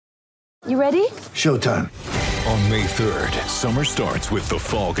You ready? Showtime. On May 3rd, summer starts with The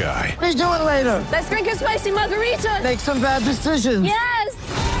Fall Guy. Let's do it later. Let's drink a spicy margarita. Make some bad decisions. Yes!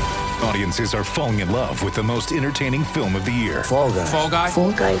 Audiences are falling in love with the most entertaining film of the year. Fall Guy. Fall Guy?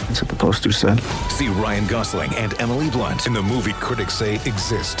 Fall Guy. That's what the poster said. See Ryan Gosling and Emily Blunt in the movie critics say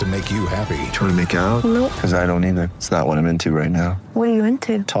exists to make you happy. Trying to make it out? Nope. Because I don't either. It's not what I'm into right now. What are you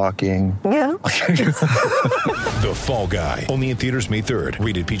into? Talking. Yeah. The Fall Guy. Only in theaters May 3rd.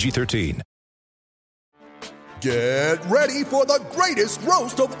 Rated PG-13. Get ready for the greatest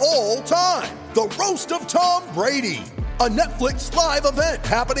roast of all time. The Roast of Tom Brady. A Netflix live event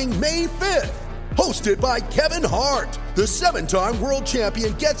happening May 5th. Hosted by Kevin Hart. The 7-time world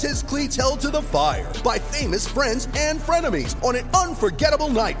champion gets his cleats held to the fire by famous friends and frenemies on an unforgettable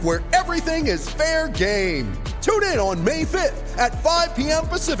night where everything is fair game. Tune in on May 5th at 5 p.m.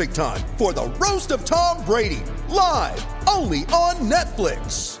 Pacific time for the Roast of Tom Brady. Live only on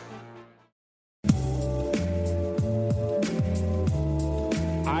Netflix.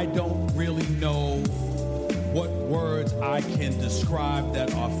 I don't really know what words I can describe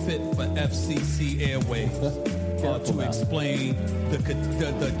that are fit for FCC airwaves to explain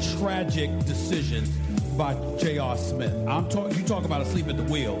the tragic decision by J.R. Smith. You talk about asleep at the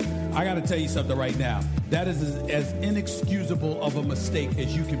wheel. I got to tell you something right now. That is as inexcusable of a mistake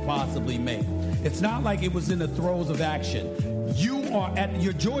as you can possibly make. It's not like it was in the throes of action.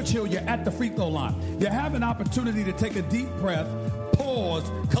 You're George Hill, you're at the free throw line. You have an opportunity to take a deep breath, pause,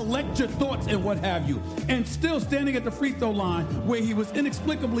 collect your thoughts and what have you. And still standing at the free throw line where he was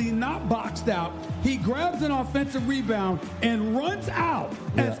inexplicably not boxed out, he grabs an offensive rebound and runs out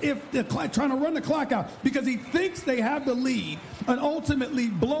as if they're trying to run the clock out because he thinks they have the lead and ultimately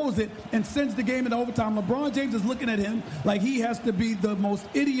blows it and sends the game into overtime. LeBron James is looking at him like he has to be the most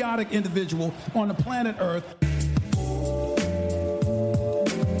idiotic individual on the planet Earth.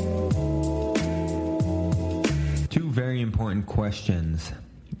 Two very important questions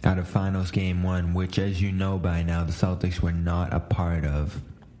out of Finals Game 1, which, as you know by now, the Celtics were not a part of.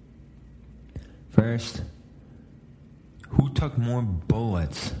 First, who took more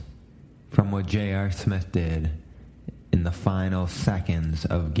bullets from what J.R. Smith did in the final seconds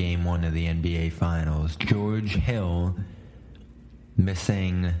of Game 1 of the NBA Finals? George Hill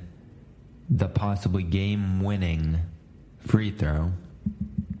missing the possibly game-winning free throw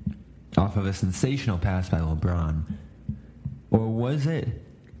off of a sensational pass by LeBron? Or was it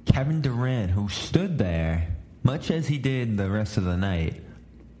Kevin Durant who stood there, much as he did the rest of the night,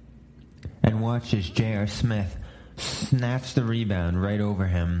 and watched as J.R. Smith snatched the rebound right over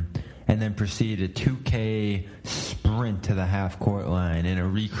him and then proceeded a 2K sprint to the half-court line in a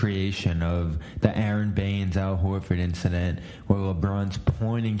recreation of the Aaron Baines Al Horford incident where LeBron's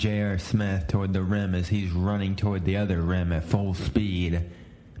pointing J.R. Smith toward the rim as he's running toward the other rim at full speed,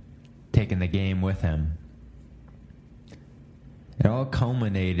 taking the game with him. It all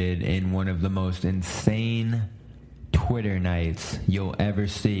culminated in one of the most insane Twitter nights you'll ever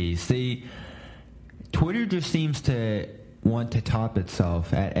see. See, Twitter just seems to want to top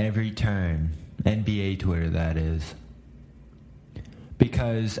itself at every turn. NBA Twitter, that is.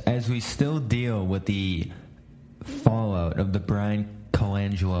 Because as we still deal with the fallout of the Brian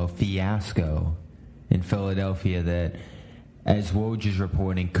Colangelo fiasco in Philadelphia that, as Woj is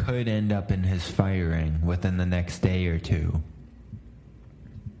reporting, could end up in his firing within the next day or two,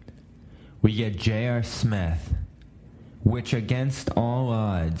 we get J.R. Smith, which against all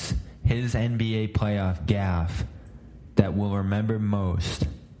odds, his NBA playoff gaffe that we'll remember most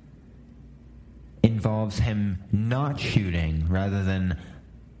involves him not shooting rather than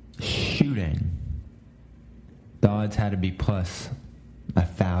shooting. The odds had to be plus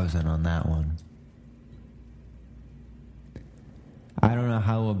 1,000 on that one. I don't know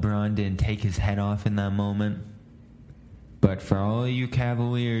how LeBron didn't take his head off in that moment, but for all of you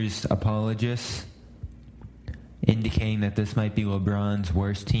Cavaliers apologists indicating that this might be LeBron's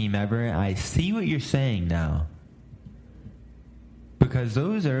worst team ever, I see what you're saying now. Because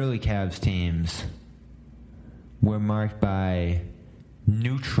those early Cavs teams were marked by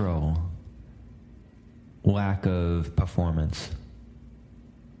neutral lack of performance.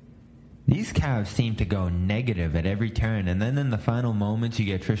 These Cavs seem to go negative at every turn, and then in the final moments you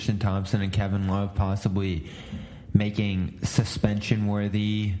get Tristan Thompson and Kevin Love possibly making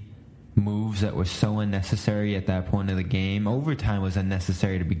suspension-worthy moves that were so unnecessary at that point of the game. Overtime was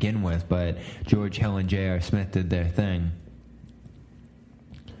unnecessary to begin with, but George Hill and J.R. Smith did their thing.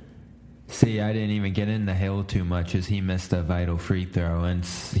 See, I didn't even get into Hill too much as he missed a vital free throw, and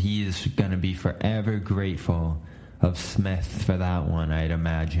he is going to be forever grateful of Smith for that one, I'd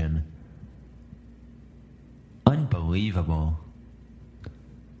imagine. Unbelievable.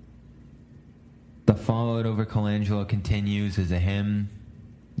 The fallout over Colangelo continues. Is it him?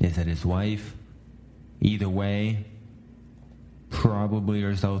 Is it his wife? Either way, probably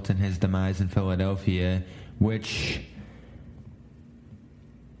results in his demise in Philadelphia, which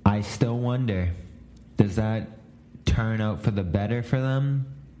I still wonder, does that turn out for the better for them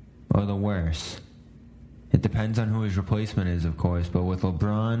or the worse? It depends on who his replacement is, of course, but with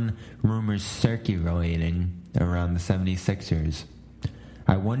LeBron rumors circulating around the 76ers,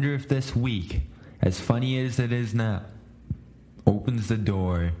 I wonder if this week, as funny as it is now, opens the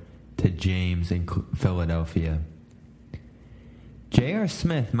door to James in Philadelphia. J.R.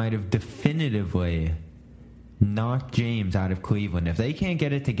 Smith might have definitively knocked James out of Cleveland. If they can't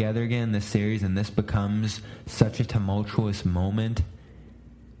get it together again in this series and this becomes such a tumultuous moment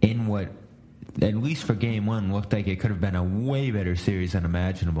in what, at least for Game 1, looked like it could have been a way better series than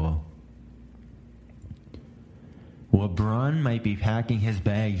imaginable, LeBron might be packing his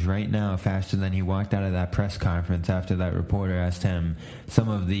bags right now faster than he walked out of that press conference after that reporter asked him some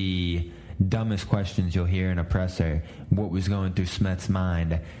of the dumbest questions you'll hear in a presser. What was going through Smith's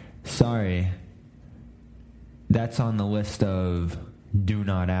mind? Sorry, that's on the list of do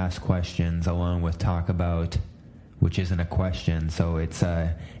not ask questions, along with talk about, which isn't a question, so it's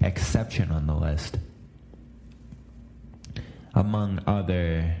an exception on the list, among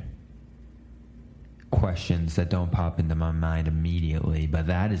other questions that don't pop into my mind immediately, but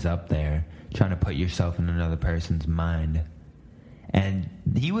that is up there, trying to put yourself in another person's mind. And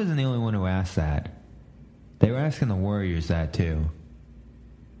he wasn't the only one who asked that. They were asking the Warriors that too.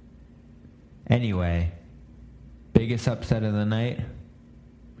 Anyway, biggest upset of the night,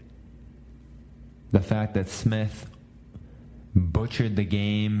 the fact that Smith butchered the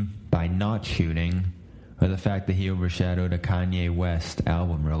game by not shooting, or the fact that he overshadowed a Kanye West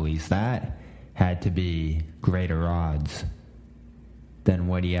album release. That had to be greater odds than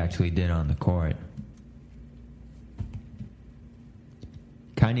what he actually did on the court.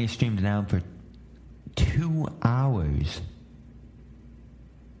 Kanye streamed down for 2 hours,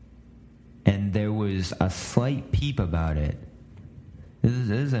 and there was a slight peep about it. This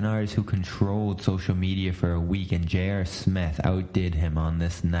is an artist who controlled social media for a week, and J.R. Smith outdid him on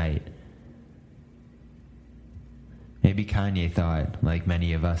this night. Maybe Kanye thought, like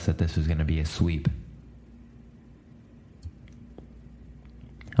many of us, that this was going to be a sweep.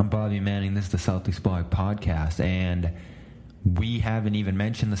 I'm Bobby Manning. This is the Celtics Blog Podcast, and we haven't even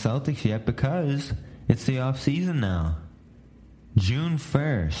mentioned the Celtics yet because it's the off-season now. June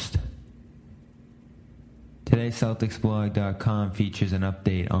 1st. Today, CelticsBlog.com features an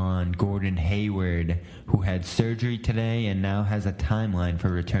update on Gordon Hayward, who had surgery today and now has a timeline for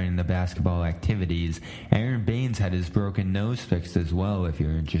returning to basketball activities. Aaron Baines had his broken nose fixed as well, if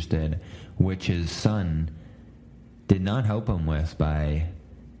you're interested, which his son did not help him with by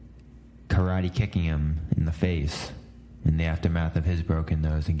karate kicking him in the face in the aftermath of his broken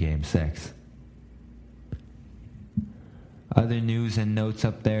nose in Game 6. Other news and notes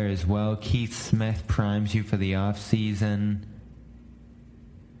up there as well. Keith Smith primes you for the offseason.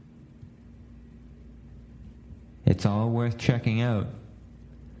 It's all worth checking out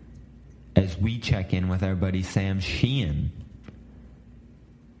as we check in with our buddy Sam Sheehan,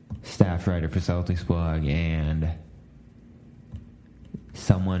 staff writer for Celtics Blog, and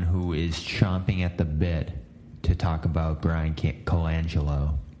someone who is chomping at the bit to talk about Brian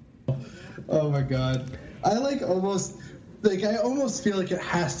Colangelo. Oh my God. I almost feel like it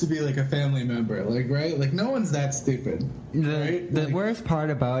has to be like a family member, right? Like, no one's that stupid. Right? The worst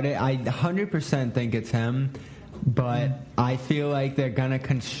part about it, I 100% think it's him, but I feel like they're going to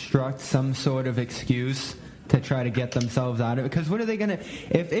construct some sort of excuse to try to get themselves out of it. Because what are they going to...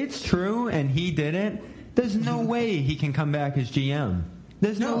 If it's true and he did it, there's no way he can come back as GM.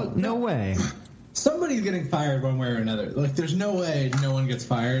 There's no way. Somebody's getting fired one way or another. Like, there's no way no one gets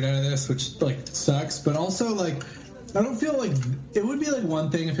fired out of this, which, sucks. But also, I don't feel like it would be one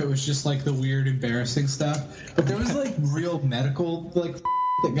thing if it was just the weird, embarrassing stuff, but there was real medical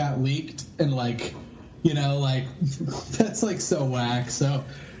that got leaked, and that's so whack. So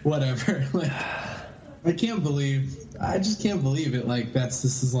whatever. I just can't believe it.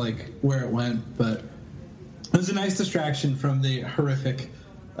 This is where it went. But it was a nice distraction from the horrific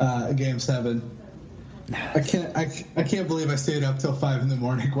Game 7. I can't believe I stayed up till 5 a.m.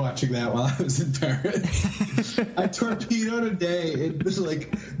 watching that while I was in Paris. I torpedoed a day. It was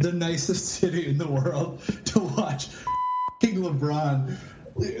the nicest city in the world to watch LeBron.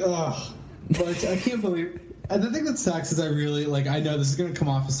 Ugh. But I can't believe. And the thing that sucks is I really I know this is going to come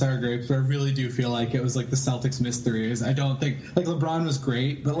off as sour grapes, but I really do feel like it was the Celtics missed threes. I don't think LeBron was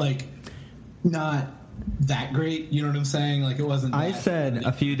great, but not that great. You know what I'm saying? It wasn't. I said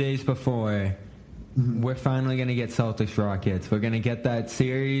a few days before, we're finally going to get Celtics Rockets. We're going to get that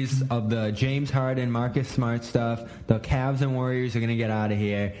series of the James Harden, Marcus Smart stuff. The Cavs and Warriors are going to get out of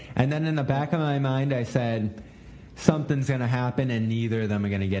here. And then in the back of my mind, I said, something's going to happen and neither of them are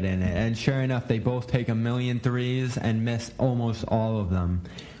going to get in it. And sure enough, they both take 1,000,000 threes and miss almost all of them,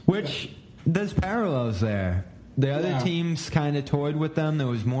 which there's parallels there. The other teams kind of toyed with them. There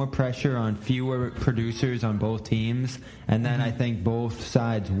was more pressure on fewer producers on both teams. And then I think both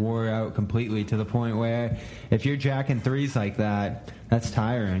sides wore out completely to the point where if you're jacking threes like that, that's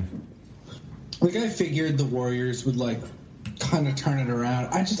tiring. Like, I figured the Warriors would, like, kind of turn it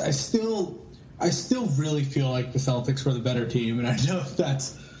around. I still really feel like the Celtics were the better team. And I know if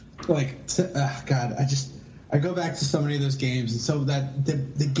that's, like, God, I go back to so many of those games, and so that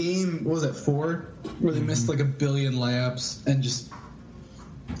the game, what was it, 4, where they missed like 1 billion layups, and just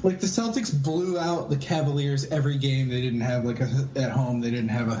like the Celtics blew out the Cavaliers every game. They didn't have at home. They didn't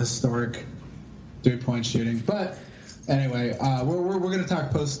have a historic 3-point shooting. But anyway, we're going to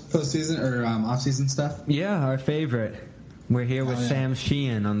talk postseason or off-season stuff. Yeah, our favorite. We're here with Sam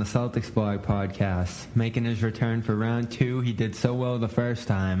Sheehan on the Celtics Blog podcast, making his return for round 2. He did so well the first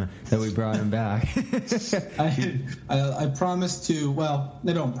time that we brought him back. I promise to, well,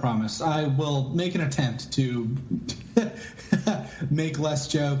 I don't promise. I will make an attempt to make less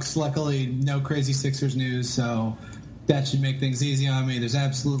jokes. Luckily, no crazy Sixers news, so that should make things easy on me. There's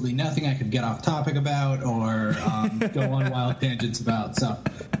absolutely nothing I could get off topic about or go on wild tangents about. So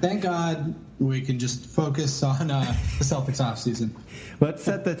thank God we can just focus on the Celtics offseason. Let's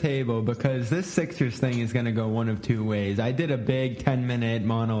set the table, because this Sixers thing is going to go one of two ways. I did a big 10-minute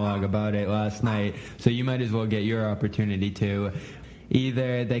monologue about it last night, so you might as well get your opportunity to.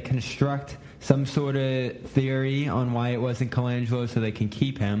 Either they construct some sort of theory on why it wasn't Colangelo so they can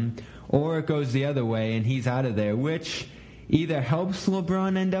keep him, or it goes the other way and he's out of there, which either helps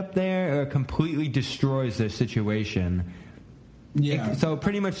LeBron end up there or completely destroys their situation. Yeah. So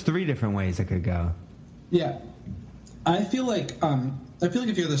pretty much 3 different ways it could go. Yeah. I feel like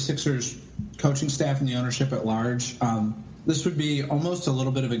if you're the Sixers coaching staff and the ownership at large, this would be almost a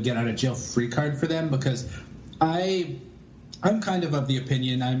little bit of a get out of jail free card for them, because I'm kind of the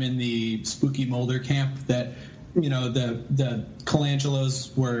opinion, I'm in the Spooky Mulder camp, that the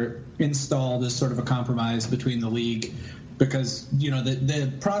Colangelos were installed as sort of a compromise between the league, because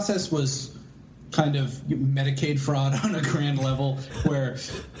the process was kind of Medicaid fraud on a grand level, where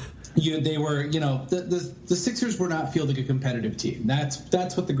they were the Sixers were not fielding a competitive team. That's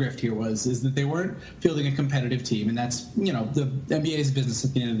what the grift here was, is that they weren't fielding a competitive team, and that's the NBA's business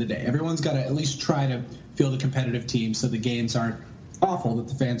at the end of the day. Everyone's got to at least try to field a competitive team so the games aren't awful that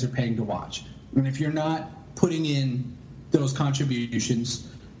the fans are paying to watch. And if you're not putting in those contributions,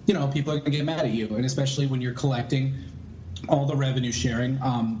 people are going to get mad at you, and especially when you're collecting all the revenue sharing.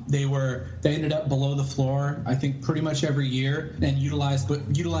 They ended up below the floor, I think, pretty much every year, and utilized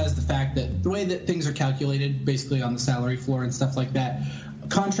the fact that the way that things are calculated, basically on the salary floor and stuff like that,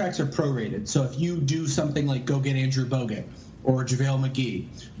 contracts are prorated. So if you do something like go get Andrew Bogut or JaVale McGee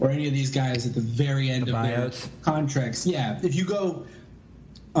or any of these guys at the very end of their contracts, if you go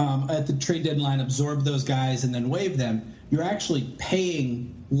at the trade deadline, absorb those guys and then waive them, you're actually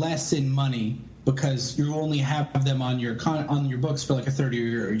paying less in money, because you only have them on your books for like a 30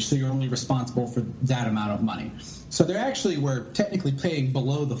 year, so you're only responsible for that amount of money. So they actually were technically paying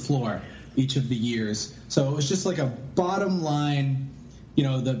below the floor each of the years. So it was just like a bottom line.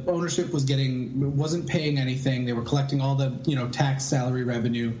 The ownership wasn't paying anything. They were collecting all the tax salary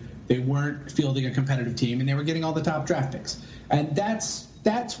revenue. They weren't fielding a competitive team, and they were getting all the top draft picks. And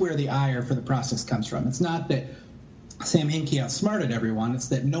that's where the ire for the process comes from. It's not that Sam Hinkie outsmarted everyone. It's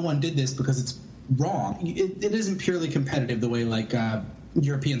that no one did this because it's wrong. It isn't purely competitive the way like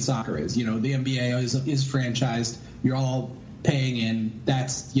European soccer is. The NBA is franchised. You're all paying in.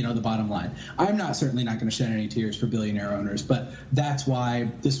 That's the bottom line. I'm certainly not going to shed any tears for billionaire owners, but that's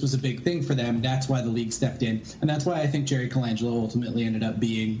why this was a big thing for them. That's why the league stepped in, and that's why I think Jerry Colangelo ultimately ended up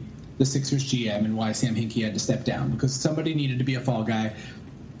being the Sixers GM, and why Sam Hinkie had to step down, because somebody needed to be a fall guy.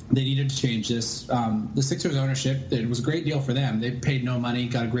 They needed to change this. The Sixers ownership, it was a great deal for them. They paid no money,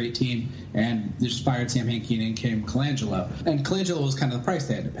 got a great team, and they just fired Sam Hinkie, and in came Colangelo. And Colangelo was kind of the price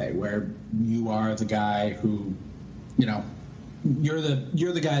they had to pay, where you are the guy who, you're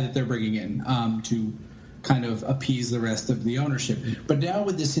the guy that they're bringing in to kind of appease the rest of the ownership. But now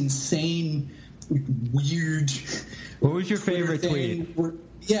with this insane, weird... What was your favorite tweet?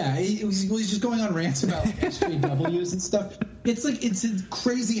 He was just going on rants about SJWs and stuff. It's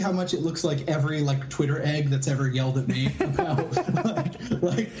crazy how much it looks like every Twitter egg that's ever yelled at me about.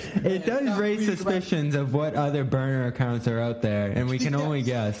 It does raise suspicions of what other burner accounts are out there, and we can only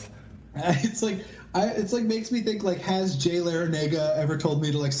guess. It's like makes me think like, has Jay Larranaga ever told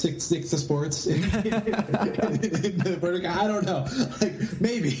me to like stick to sports in the Burner? I don't know. Like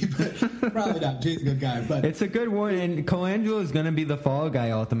maybe, but probably not. Jay's a good guy, but it's a good one. And Colangelo is going to be the fall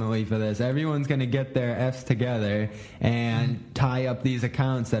guy ultimately for this. Everyone's going to get their F's together and tie up these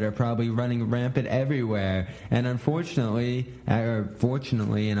accounts that are probably running rampant everywhere. And unfortunately, or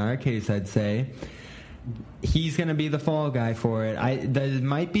fortunately in our case, I'd say, he's going to be the fall guy for it. There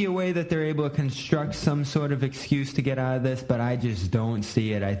might be a way that they're able to construct some sort of excuse to get out of this, but I just don't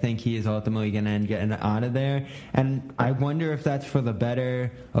see it. I think he is ultimately going to end getting out of there. And I wonder if that's for the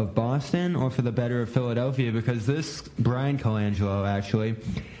better of Boston or for the better of Philadelphia, because this Brian Colangelo actually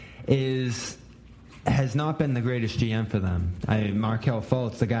has not been the greatest GM for them. Markelle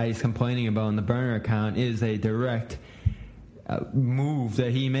Fultz, the guy he's complaining about in the burner account, is a direct move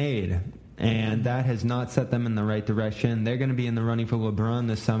that he made. And that has not set them in the right direction. They're going to be in the running for LeBron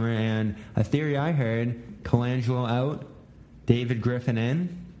this summer. And a theory I heard, Colangelo out, David Griffin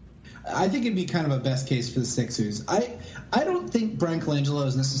in. I think it'd be kind of a best case for the Sixers. I don't think Brian Colangelo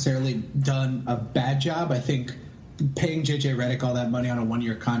has necessarily done a bad job. I think paying J.J. Redick all that money on a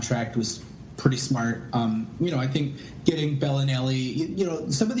one-year contract was pretty smart. I think getting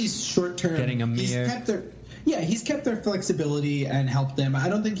Bellinelli, some of these short-term... Getting Amir. He's kept their flexibility and helped them. I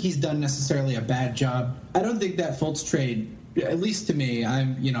don't think he's done necessarily a bad job. I don't think that Fultz trade, at least to me,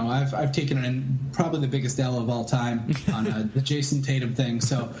 I've taken in probably the biggest L of all time on the Jason Tatum thing.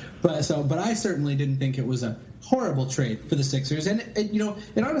 But I certainly didn't think it was a horrible trade for the Sixers, and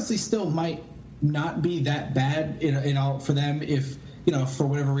it honestly still might not be that bad in all for them if for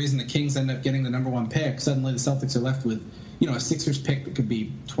whatever reason the Kings end up getting the number one pick. Suddenly the Celtics are left with a Sixers pick that could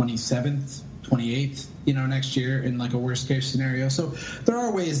be 27th. 28th, next year in like a worst case scenario. So there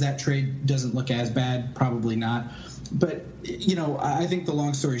are ways that trade doesn't look as bad, probably not. But, I think the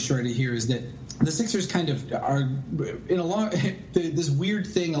long story short here is that the Sixers kind of are this weird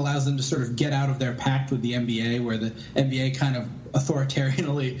thing allows them to sort of get out of their pact with the NBA, where the NBA kind of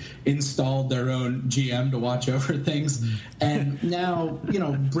authoritarianly installed their own GM to watch over things. And now,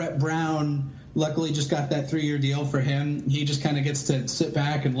 Brett Brown luckily just got that 3-year deal for him. He just kind of gets to sit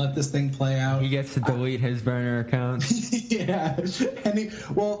back and let this thing play out. He gets to delete his burner accounts. Yeah. And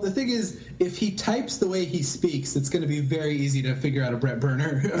the thing is, if he types the way he speaks, it's going to be very easy to figure out a Brett Brown.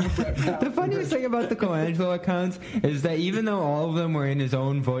 The funniest thing about the Colangelo accounts is that even though all of them were in his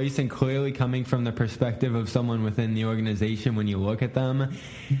own voice and clearly coming from the perspective of someone within the organization when you look at them,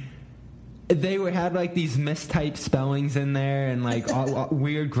 they had like these mistyped spellings in there and like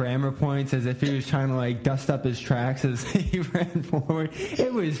weird grammar points as if he was trying to like dust up his tracks as he ran forward.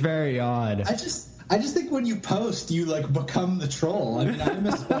 It was very odd. I just think when you post, you like become the troll. I mean, I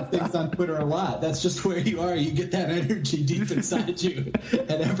misspell things on Twitter a lot. That's just where you are. You get that energy deep inside you, and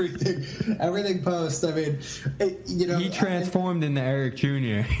everything posts. I mean, he transformed into Eric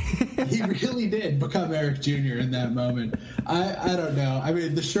Jr. He really did become Eric Jr. in that moment. I don't know. I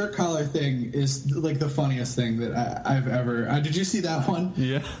mean, the shirt collar thing is like the funniest thing that I've ever. Did you see that one?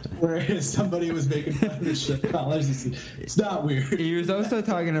 Yeah. Where somebody was making fun of his shirt collars. It's not weird. He was also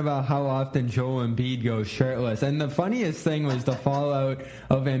talking about how often Joel Embiid goes shirtless, and the funniest thing was the fallout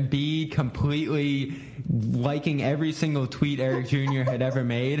of Embiid completely liking every single tweet Eric Jr. had ever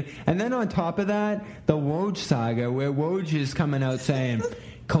made, and then on top of that, the Woj saga, where Woj is coming out saying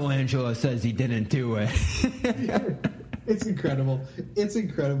Colangelo says he didn't do it. It's incredible. It's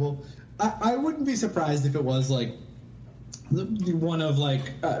incredible. I wouldn't be surprised if it was like one of like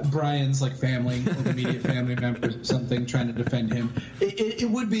Brian's like family, like immediate family members or something trying to defend him. It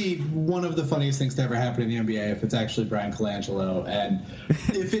would be one of the funniest things to ever happen in the NBA if it's actually Brian Colangelo. And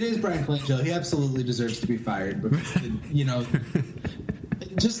if it is Brian Colangelo, he absolutely deserves to be fired. Because,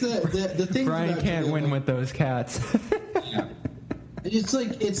 just the thing. Brian can't win with those cats. Yeah, it's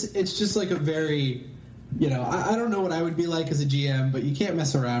like it's just like a very. I don't know what I would be like as a GM, but you can't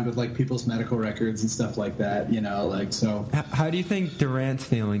mess around with like people's medical records and stuff like that, so. How do you think Durant's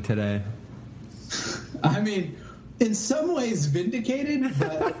feeling today? I mean, in some ways vindicated,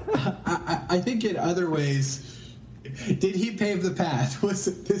 but I think in other ways, did he pave the path? Was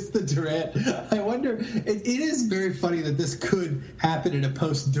this the Durant? I wonder. It is very funny that this could happen in a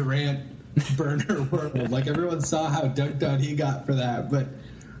post-Durant burner world. Like everyone saw how dunked on he got for that, but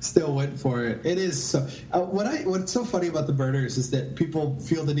still went for it. It is so. What's so funny about the burners is that people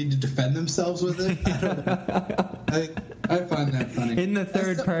feel the need to defend themselves with it. I don't know. I find that funny. In the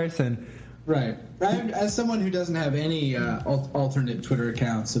third person. Right. As someone who doesn't have any alternate Twitter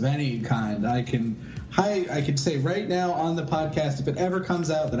accounts of any kind, I can say right now on the podcast, if it ever comes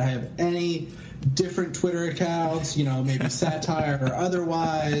out that I have any different Twitter accounts, maybe satire or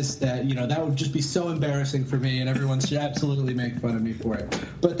otherwise, that that would just be so embarrassing for me, and everyone should absolutely make fun of me for it.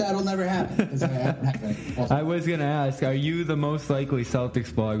 But that'll never happen because I was going to ask, are you the most likely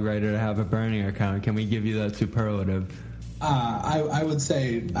Celtics blog writer to have a burner account? Can we give you that superlative? I would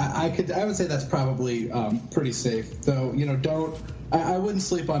say I would say that's probably pretty safe. Though I wouldn't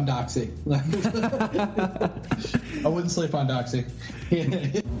sleep on doxing. I wouldn't sleep on doxing.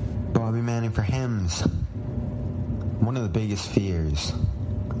 Bobby Manning for Hims. One of the biggest fears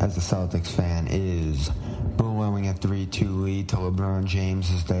as a Celtics fan is blowing a 3-2 lead to LeBron James,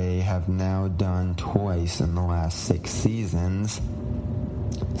 as they have now done twice in the last 6 seasons.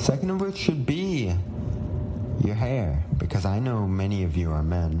 Second of which should be your hair, because I know many of you are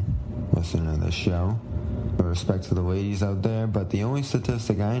men listening to this show. No respect to the ladies out there, but the only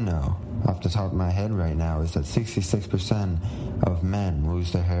statistic I know off the top of my head right now is that 66% of men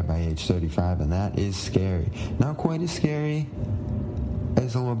lose their hair by age 35, and that is scary. Not quite as scary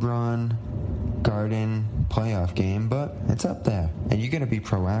as a LeBron Garden playoff game, but it's up there. And you gotta be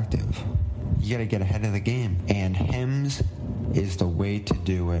proactive. You gotta get ahead of the game. And Hims is the way to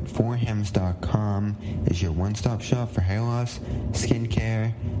do it. 4hims.com is your one-stop shop for hair loss,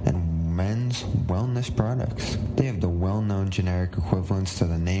 skincare, and men's wellness products. They have the well-known generic equivalents to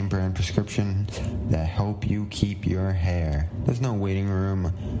the name brand prescriptions that help you keep your hair. There's no waiting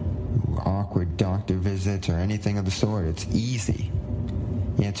room, awkward doctor visits, or anything of the sort. It's easy.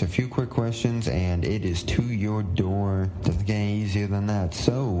 You answer a few quick questions and it is to your door. Doesn't get any easier than that.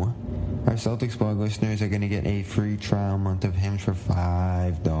 So our Celtics blog listeners are going to get a free trial month of Hims for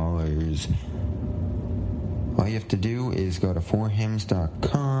 $5. All you have to do is go to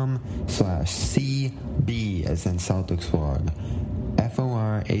 4hims.com/CB as in Celtics blog.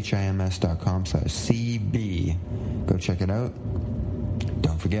 FORHIMS.com/CB. Go check it out.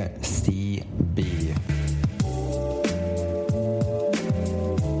 Don't forget CB.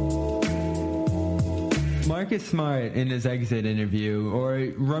 Marcus Smart, in his exit interview,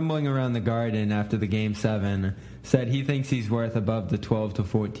 or rumbling around the Garden after the Game 7, said he thinks he's worth above the $12 to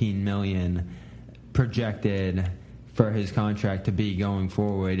 $14 million projected for his contract to be going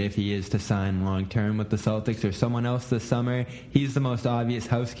forward if he is to sign long-term with the Celtics or someone else this summer. He's the most obvious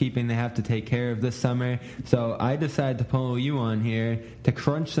housekeeping they have to take care of this summer. So I decided to pull you on here to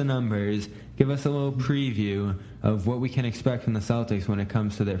crunch the numbers, give us a little preview of what we can expect from the Celtics when it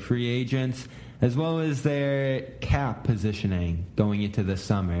comes to their free agents, as well as their cap positioning going into this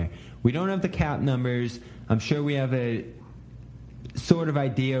summer. We don't have the cap numbers. I'm sure we have a sort of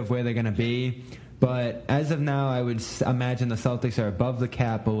idea of where they're going to be. But as of now, I would imagine the Celtics are above the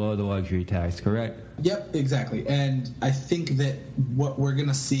cap, below the luxury tax, correct? Yep, exactly. And I think that what we're going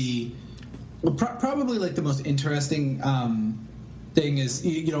to see, probably like the most interesting thing is,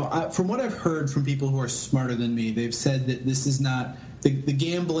 from what I've heard from people who are smarter than me, they've said that this is not the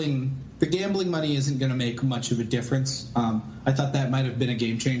gambling. The gambling money isn't going to make much of a difference. I thought that might have been a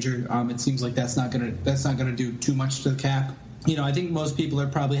game changer. It seems like that's not going to do too much to the cap. I think most people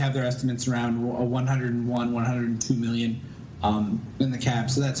probably have their estimates around 101, 102 million in the cap,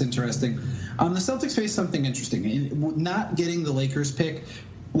 so that's interesting. The Celtics face something interesting. Not getting the Lakers pick,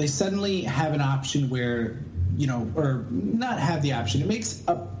 they suddenly have an option where, or not have the option. It makes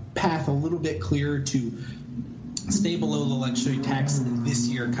a path a little bit clearer to stay below the luxury tax this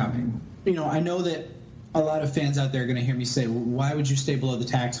year coming. I know that a lot of fans out there are going to hear me say, well, why would you stay below the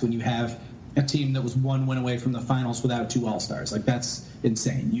tax when you have a team that was one win away from the finals without 2 All-Stars? Like, that's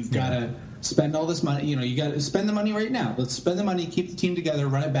insane. You've got to spend all this money. You got to spend the money right now. Let's spend the money, keep the team together,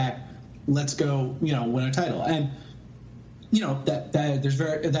 run it back. Let's go, win a title. And,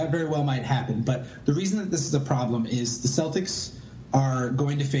 that very well might happen. But the reason that this is a problem is the Celtics are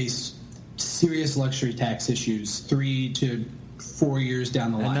going to face serious luxury tax issues 3 to 4 years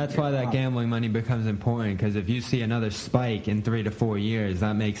down the line. And that's why that gambling money becomes important, because if you see another spike in 3 to 4 years,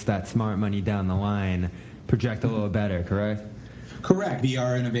 that makes that smart money down the line project a little better, correct? Correct.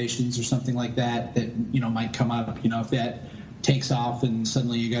 VR innovations or something like that might come up, if that takes off and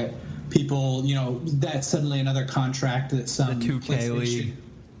suddenly you got people, that's suddenly another contract that some the 2K league.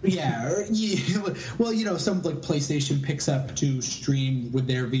 Yeah, well, some like PlayStation picks up to stream with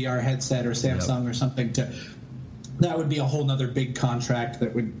their VR headset or Samsung or something. That would be a whole nother big contract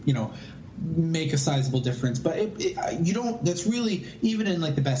that would, make a sizable difference. But you don't. That's really, even in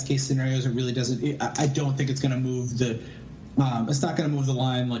like the best case scenarios, it really doesn't. I don't think it's going to move the. It's not going to move the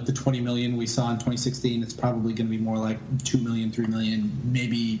line like the 20 million we saw in 2016. It's probably going to be more like 2 million, 3 million,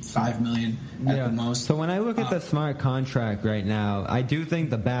 maybe 5 million at the most. So when I look at the Smart contract right now, I do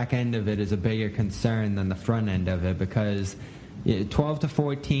think the back end of it is a bigger concern than the front end of it, because 12 to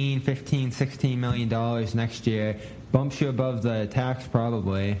 14, 15, 16 million dollars next year bumps you above the tax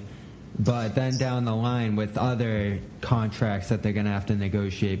probably. But then down the line with other contracts that they're going to have to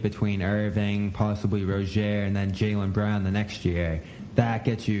negotiate between Irving, possibly Rozier, and then Jaylen Brown the next year, that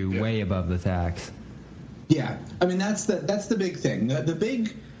gets you way above the tax. Yeah, I mean that's the big thing. The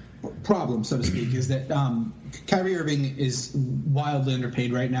big problem, so to speak, is that Kyrie Irving is wildly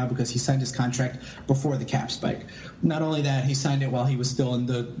underpaid right now because he signed his contract before the cap spike. Not only that, he signed it while he was still in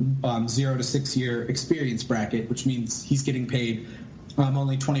the 0 to 6 year experience bracket, which means he's getting paid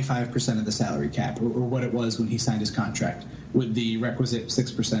only 25% of the salary cap, or what it was when he signed his contract, with the requisite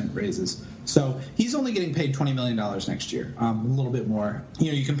 6% raises. So he's only getting paid $20 million next year, a little bit more.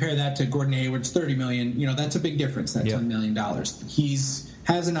 You compare that to Gordon Hayward's $30 million. That's a big difference. That $10 million. He's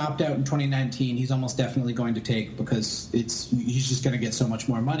has an opt-out in 2019. He's almost definitely going to take because he's just going to get so much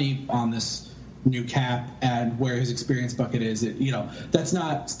more money on this new cap and where his experience bucket is. That's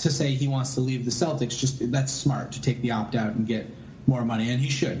not to say he wants to leave the Celtics. Just that's smart to take the opt-out and get more money, and he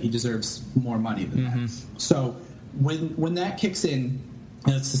should. He deserves more money than that. So when that kicks in,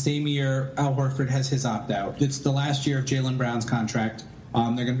 and it's the same year Al Horford has his opt-out. It's the last year of Jaylen Brown's contract.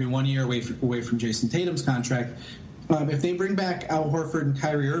 They're going to be 1 year away from Jason Tatum's contract. If they bring back Al Horford and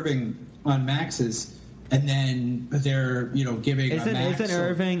Kyrie Irving on maxes, and then they're giving Isn't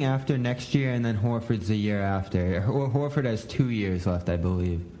Irving after next year, and then Horford's the year after? Horford has 2 years left, I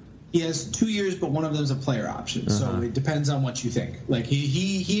believe. He has 2 years, but one of them is a player option. So it depends on what you think. Like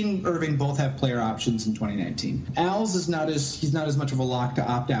he and Irving both have player options in 2019. Al's is he's not as much of a lock to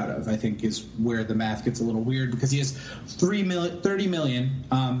opt out of, I think, is where the math gets a little weird because he has $30 million.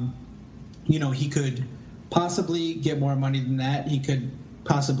 He could possibly get more money than that. He could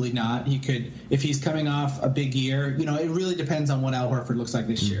possibly not. He could, if he's coming off a big year, it really depends on what Al Horford looks like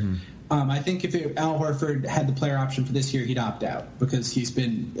this year. I think if Al Horford had the player option for this year, he'd opt out because he's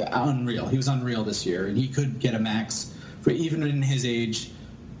been unreal. He was unreal this year, and he could get a max for even in his age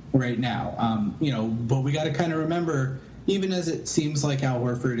right now. But we got to kind of remember, even as it seems like Al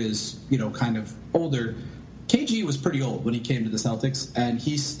Horford is, kind of older, KG was pretty old when he came to the Celtics, and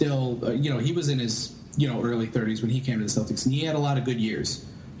he's still, he was in his, early 30s when he came to the Celtics, and he had a lot of good years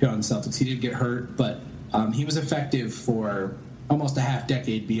here on the Celtics. He did get hurt, but he was effective for almost a half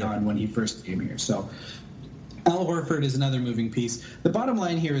decade beyond when he first came here. So Al Horford is another moving piece. The bottom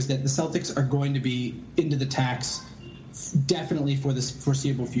line here is that the Celtics are going to be into the tax definitely for this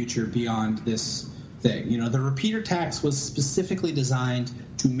foreseeable future beyond this thing. The repeater tax was specifically designed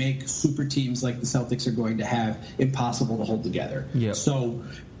to make super teams like the Celtics are going to have impossible to hold together. Yep. So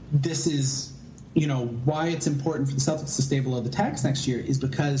this is, why it's important for the Celtics to stay below the tax next year is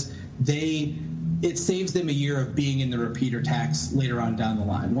because it saves them a year of being in the repeater tax later on down the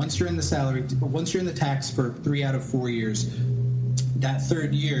line. Once you're in the tax for 3 out of 4 years, that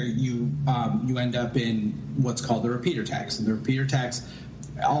third year you end up in what's called the repeater tax. And the repeater tax,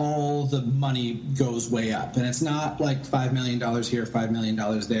 all the money goes way up, and it's not like $5 million here, $5 million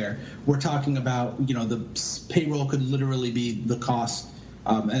there. We're talking about the payroll could literally be the cost.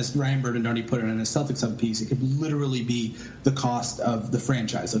 As Ryan Bernardoni put it in his Celtics Hub piece, it could literally be the cost of the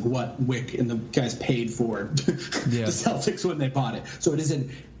franchise, like what Wick and the guys paid for the Celtics when they bought it. So it is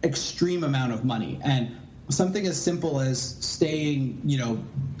an extreme amount of money. And something as simple as spending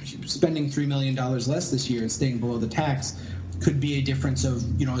 $3 million less this year and staying below the tax could be a difference of,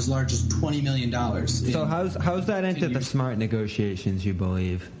 as large as $20 million. So how's that into the smart negotiations, you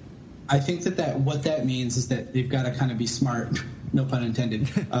believe? I think that what that means is that they've got to kind of be smart, no pun intended,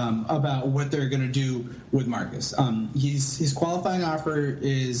 about what they're going to do with Marcus. His qualifying offer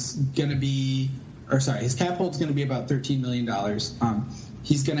is going to be, his cap hold is going to be about $13 million.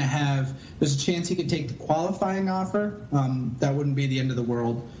 He's going to have, there's a chance he could take the qualifying offer. That wouldn't be the end of the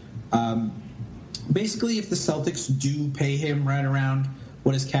world. Basically, if the Celtics do pay him right around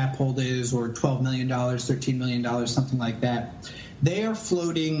what his cap hold is, or $12 million, $13 million, something like that, they are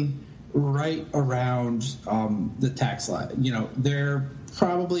floating right around the tax line. They're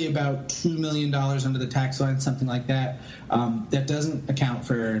probably about $2 million under the tax line, something like that. That doesn't account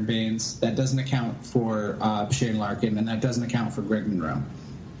for Aaron Baines. That doesn't account for Shane Larkin, and that doesn't account for Greg Monroe.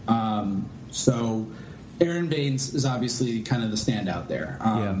 So Aaron Baines is obviously kind of the standout there.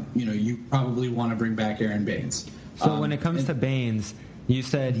 You probably want to bring back Aaron Baines. So when it comes to Baines, you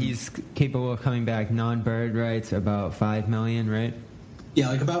said he's capable of coming back non-bird rights about $5 million, right? Yeah,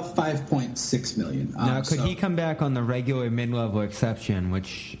 like about $5.6 million. Now, could he come back on the regular mid-level exception,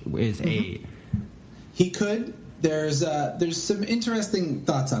 which is 8? He could. There's some interesting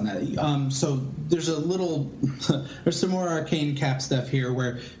thoughts on that. So there's some more arcane cap stuff here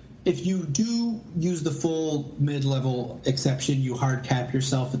where if you do use the full mid-level exception, you hard cap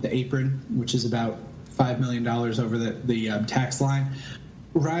yourself at the apron, which is about $5 million over the tax line.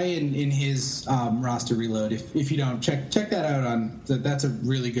 Ryan, in his roster reload, if you don't, check that out that's a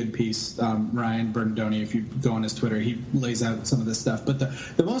really good piece. Ryan Bernardoni, if you go on his Twitter, he lays out some of this stuff. But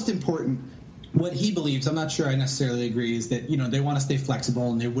the most important, what he believes, I'm not sure I necessarily agree, is that, they want to stay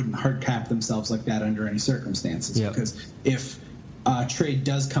flexible and they wouldn't hard cap themselves like that under any circumstances. Yep. Because if trade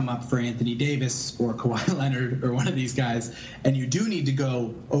does come up for Anthony Davis or Kawhi Leonard or one of these guys, and you do need to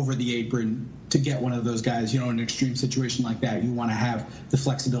go over the apron to get one of those guys, in an extreme situation like that, you want to have the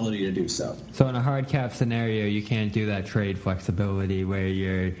flexibility to do so. So in a hard cap scenario, you can't do that trade flexibility where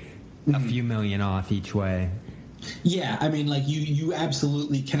you're a few million off each way. Yeah, I mean, you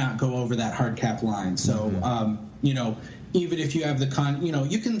absolutely cannot go over that hard cap line. So, even if you have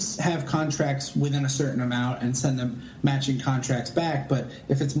you can have contracts within a certain amount and send them matching contracts back. But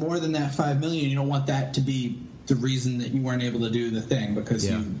if it's more than that $5 million, you don't want that to be the reason that you weren't able to do the thing because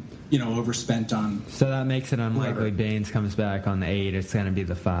you overspent on. So that makes it unlikely Baines comes back on the 8. It's going to be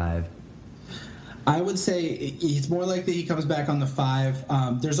the 5. I would say it's more likely he comes back on the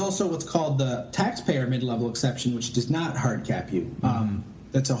 5. There's also what's called the taxpayer mid-level exception, which does not hard cap you.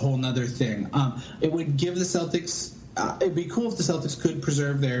 That's a whole nother thing. It would give the Celtics. It'd be cool if the Celtics could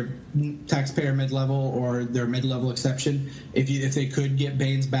preserve their taxpayer mid-level or their mid-level exception. If they could get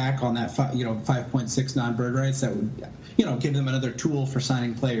Baines back on that 5.6 non-bird rights, that would give them another tool for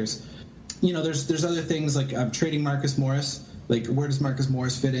signing players. There's other things like trading Marcus Morris. Like, where does Marcus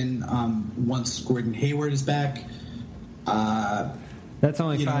Morris fit in once Gordon Hayward is back? That's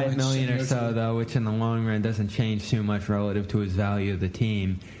only $5 million or so, though, which in the long run doesn't change too much relative to his value of the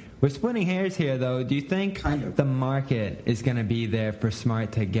team. We're splitting hairs here, though. Do you think the market is going to be there for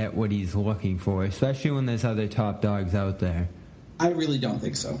Smart to get what he's looking for, especially when there's other top dogs out there? I really don't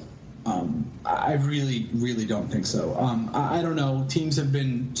think so. I really, really don't think so. I don't know. Teams have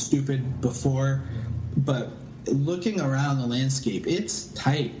been stupid before, but looking around the landscape, it's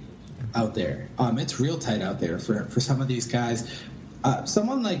tight out there. It's real tight out there for some of these guys.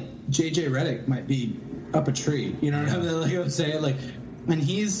 Someone like J.J. Redick might be up a tree. You know what I'm saying? And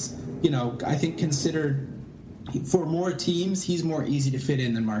he's, I think considered for more teams, he's more easy to fit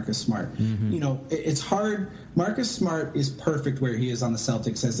in than Marcus Smart. Mm-hmm. It's hard. Marcus Smart is perfect where he is on the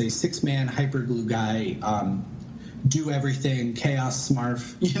Celtics as a 6-man hyperglue guy, do everything, chaos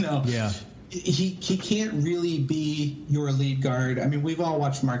Smurf. Yeah. He can't really be your lead guard. I mean, we've all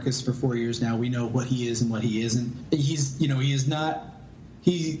watched Marcus for 4 years now. We know what he is and what he isn't. He is not.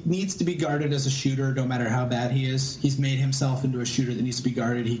 He needs to be guarded as a shooter, no matter how bad he is. He's made himself into a shooter that needs to be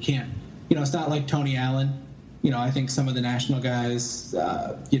guarded. He can't. It's not like Tony Allen. I think some of the national guys,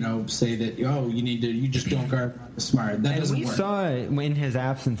 say that, you just don't guard Smart. That doesn't work. We saw in his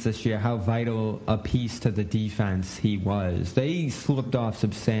absence this year how vital a piece to the defense he was. They slipped off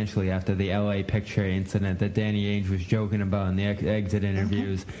substantially after the LA picture incident that Danny Ainge was joking about in the exit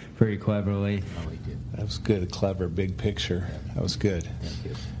interviews very cleverly. That was good, a clever big picture. That was good.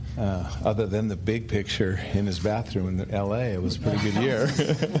 Other than the big picture in his bathroom in L.A., it was a pretty good year.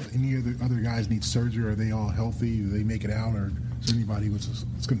 Any other guys need surgery? Are they all healthy? Do they make it out? Or is there anybody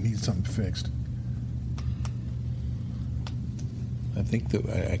that's going to need something fixed? I think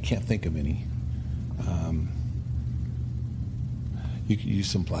that I can't think of any. You could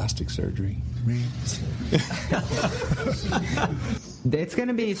use some plastic surgery. Me? It's going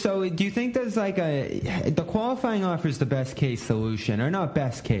to be, so do you think there's the qualifying offer is the best case solution, or not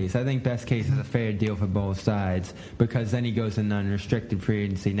best case? I think best case is a fair deal for both sides, because then he goes in unrestricted free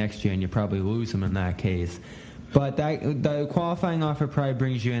agency next year and you probably lose him in that case. But the qualifying offer probably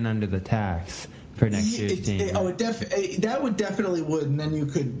brings you in under the tax for next year's team. That would definitely would, and then you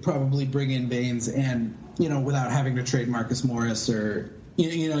could probably bring in Baines and, without having to trade Marcus Morris or...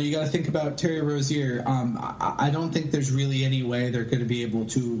 you got to think about Terry Rozier. I don't think there's really any way they're going to be able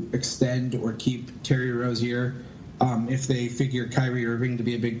to extend or keep Terry Rozier if they figure Kyrie Irving to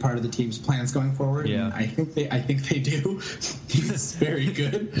be a big part of the team's plans going forward. Yeah. And I think they do. He's very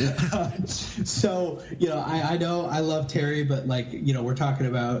good. So I know I love Terry, but we're talking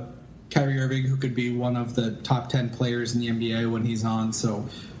about Kyrie Irving, who could be one of the top 10 players in the NBA when he's on. So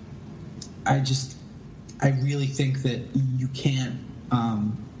I really think that you can't.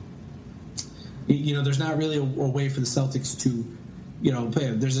 There's not really a way for the Celtics to,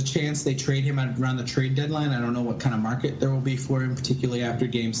 play. There's a chance they trade him around the trade deadline. I don't know what kind of market there will be for him, particularly after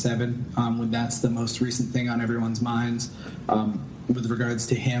Game 7, when that's the most recent thing on everyone's minds with regards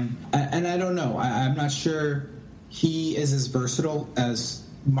to him. And I don't know. I'm not sure he is as versatile as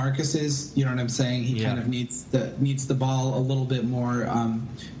Marcus is. You know what I'm saying? He kind of needs the ball a little bit more.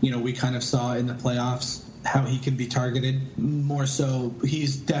 We kind of saw in the playoffs how he can be targeted more. So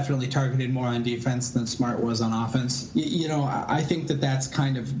he's definitely targeted more on defense than Smart was on offense. I think that's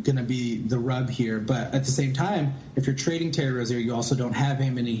kind of going to be the rub here. But at the same time, if you're trading Terry Rozier, you also don't have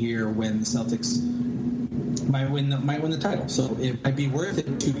him in a year when the Celtics might win the title. So it might be worth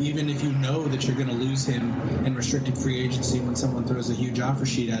it to, even if you know that you're going to lose him in restricted free agency when someone throws a huge offer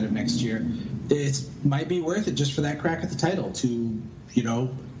sheet at him next year, it might be worth it just for that crack at the title to,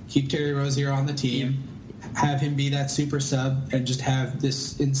 keep Terry Rozier on the team, have him be that super sub, and just have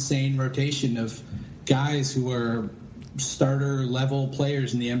this insane rotation of guys who are starter level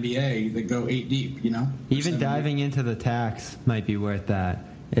players in the NBA that go 8 deep, Even diving into the tax might be worth that.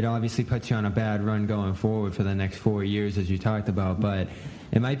 It obviously puts you on a bad run going forward for the next 4 years, as you talked about, but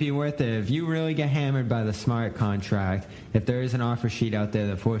it might be worth it. If you really get hammered by the Smart contract, if there is an offer sheet out there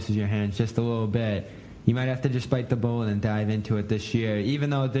that forces your hands just a little bit, you might have to just bite the bullet and dive into it this year, even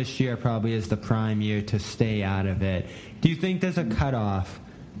though this year probably is the prime year to stay out of it. Do you think there's a cutoff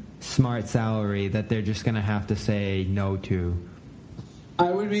Smart salary that they're just going to have to say no to? I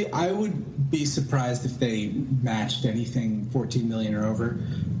would be surprised if they matched anything $14 million or over.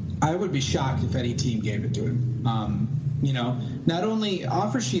 I would be shocked if any team gave it to him. Not only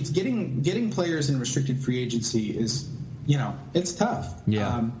offer sheets, getting players in restricted free agency is, it's tough.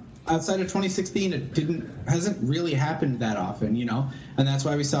 Yeah. Outside of 2016, it hasn't really happened that often, and that's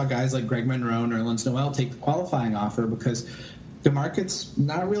why we saw guys like Greg Monroe and Nerlens Noel take the qualifying offer, because the market's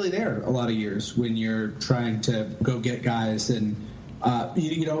not really there a lot of years when you're trying to go get guys, and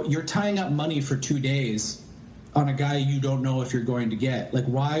you're tying up money for 2 days on a guy you don't know if you're going to get. Like,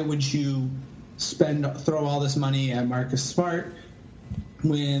 why would you throw all this money at Marcus Smart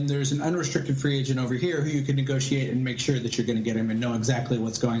when there's an unrestricted free agent over here who you can negotiate and make sure that you're going to get him and know exactly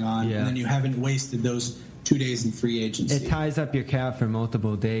what's going on, and then you haven't wasted those 2 days in free agency. It ties up your cap for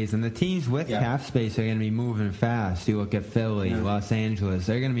multiple days, and the teams with cap space are going to be moving fast. You look at Philly, Los Angeles,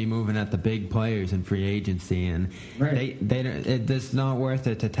 they're going to be moving at the big players in free agency, and it's not worth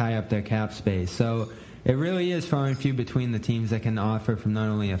it to tie up their cap space. So it really is far and few between the teams that can offer from not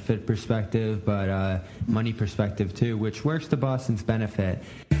only a fit perspective, but money perspective too, which works to Boston's benefit.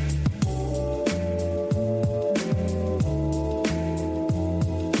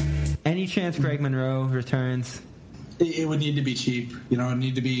 Any chance Greg Monroe returns? It would need to be cheap. It would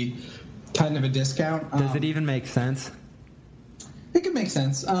need to be kind of a discount. Does it even make sense? It could make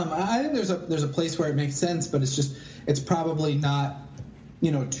sense. I think there's a place where it makes sense, but it's probably not,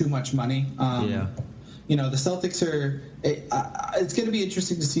 too much money. The Celtics are. It's going to be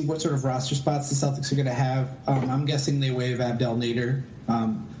interesting to see what sort of roster spots the Celtics are going to have. I'm guessing they waive Abdel Nader.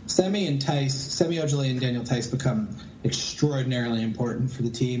 Semi Ojeleye and Daniel Tice become extraordinarily important for the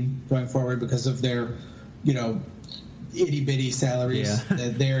team going forward because of their, itty bitty salaries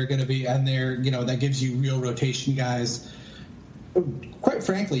that they're going to be, and that gives you real rotation guys. Quite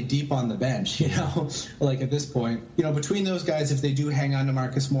frankly, deep on the bench, like at this point, between those guys, if they do hang on to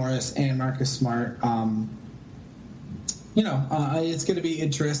Marcus Morris and Marcus Smart, it's going to be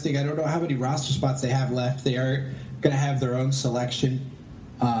interesting. I don't know how many roster spots they have left. They are going to have their own selection.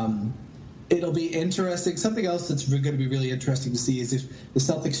 It'll be interesting. Something else that's going to be really interesting to see is if the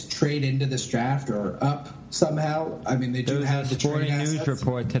Celtics trade into this draft or up somehow. I mean, they do have the trade assets. Sporting News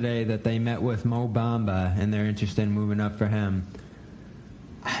report today that they met with Mo Bamba and they're interested in moving up for him.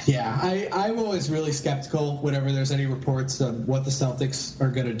 Yeah, I'm always really skeptical whenever there's any reports of what the Celtics are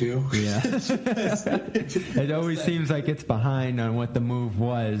going to do. Yeah. It always seems like it's behind on what the move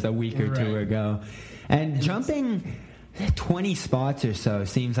was a week or two ago. And jumping 20 spots or so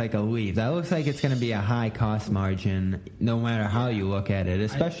seems like a leap. That looks like it's going to be a high cost margin no matter how you look at it,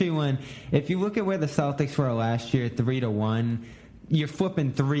 especially if you look at where the Celtics were last year, 3-1, you're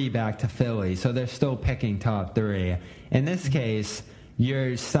flipping 3 back to Philly, so they're still picking top 3. In this case,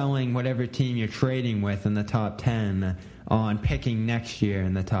 you're selling whatever team you're trading with in the top 10 on picking next year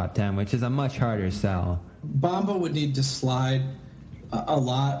in the top 10, which is a much harder sell. Bamba would need to slide a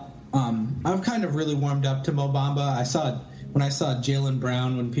lot. I've kind of really warmed up to Mo Bamba. When I saw Jaylen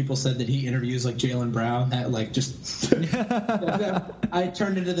Brown, when people said that he interviews like Jaylen Brown, that like just I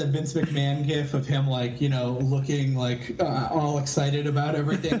turned into the Vince McMahon gif of him looking like all excited about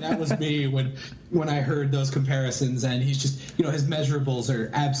everything. That was me when I heard those comparisons, and he's just his measurables are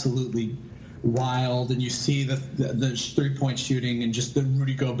absolutely wild, and you see the 3-point shooting and just the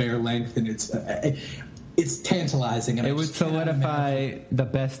Rudy Gobert length, and it's tantalizing. And it would solidify the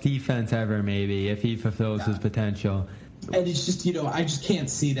best defense ever, maybe, if he fulfills his potential. And it's just, I just can't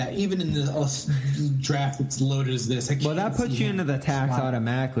see that. Even in the draft that's loaded as this, well, that puts you into the tax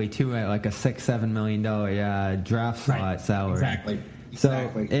automatically, too, at like a $6-7 million draft slot salary. Exactly.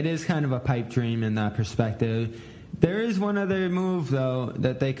 So it is kind of a pipe dream in that perspective. There is one other move, though,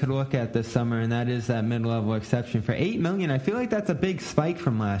 that they could look at this summer, and that is that mid-level exception for $8 million. I feel like that's a big spike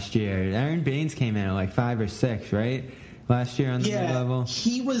from last year. Aaron Baines came in at like 5 or 6, right? Last year on the mid-level.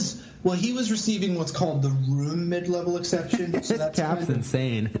 He was receiving what's called the room mid-level exception. So that's cap's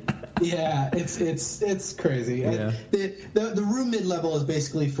insane. Yeah, it's crazy. Yeah. The room mid-level is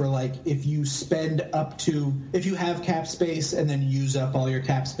basically for like if you have cap space and then use up all your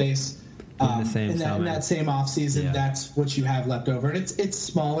cap space in that same off season, that's what you have left over. And it's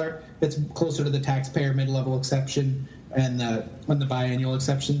smaller. It's closer to the taxpayer mid-level exception and the biannual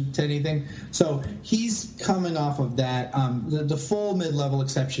exception to anything. So he's coming off of that. The full mid-level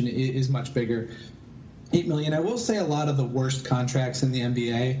exception is much bigger, $8 million. I will say a lot of the worst contracts in the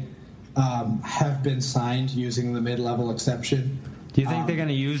NBA have been signed using the mid-level exception. Do you think they're going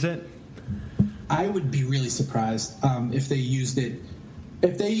to use it? I would be really surprised if they used it.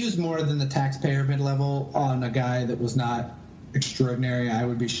 If they used more than the taxpayer mid-level on a guy that was not extraordinary, I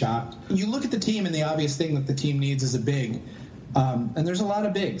would be shocked. You look at the team, and the obvious thing that the team needs is a big. And there's a lot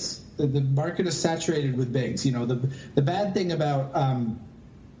of bigs. The market is saturated with bigs. The bad thing about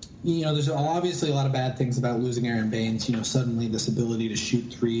there's obviously a lot of bad things about losing Aaron Baines. Suddenly this ability to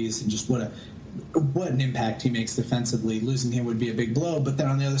shoot threes and just what an impact he makes defensively. Losing him would be a big blow. But then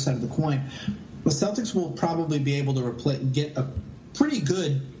on the other side of the coin, the Celtics will probably be able to get a pretty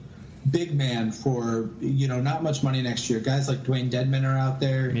good big man for not much money next year. Guys like Dwayne Dedmon are out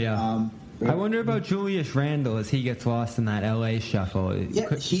there. Yeah. I wonder about Julius Randle as he gets lost in that LA shuffle.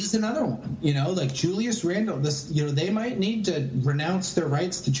 Yeah, he's another one. Like Julius Randle. They might need to renounce their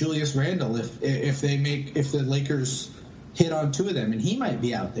rights to Julius Randle if the Lakers hit on two of them, and he might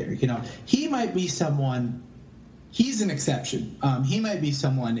be out there. He might be someone. He's an exception. He might be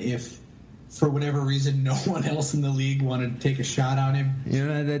someone if, for whatever reason, no one else in the league wanted to take a shot on him.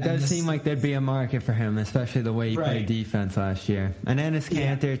 That does seem like there'd be a market for him, especially the way he played defense last year. And Enes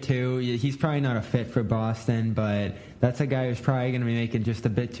Kanter, too. He's probably not a fit for Boston, but that's a guy who's probably going to be making just a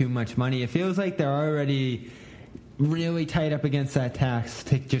bit too much money. It feels like they're already really tight up against that tax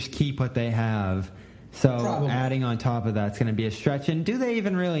to just keep what they have. So adding on top of that's going to be a stretch. And do they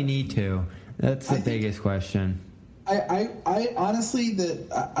even really need to? That's the biggest question. I honestly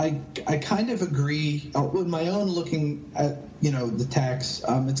I kind of agree with my own looking at the tax.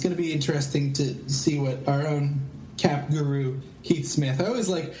 It's going to be interesting to see what our own cap guru Keith Smith. I always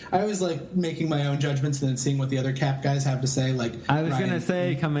like making my own judgments and then seeing what the other cap guys have to say. Like I was going to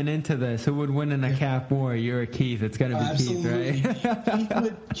say coming into this, who would win in a cap war? You're a Keith. It's going to be absolutely. Keith,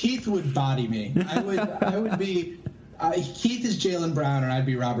 right? Keith would body me. I would be. Keith is Jaylen Brown, and I'd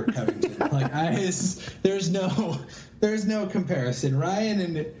be Robert Covington. There's no comparison.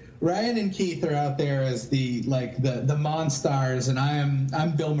 Ryan and Keith are out there as the Monstars, and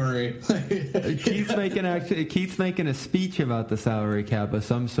I'm Bill Murray. Keith's making a speech about the salary cap of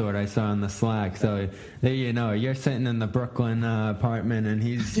some sort. I saw on the Slack. So there you're sitting in the Brooklyn apartment, and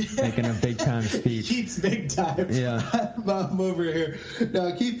he's making a big time speech. Keith's big time. Yeah, I'm over here.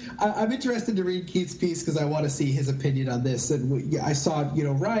 No, Keith. I'm interested to read Keith's piece because I want to see his opinion on this. And I saw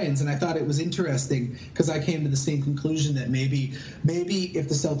Ryan's, and I thought it was interesting because I came to the same conclusion that maybe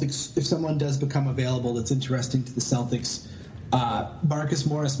if someone does become available that's interesting to the Celtics, Marcus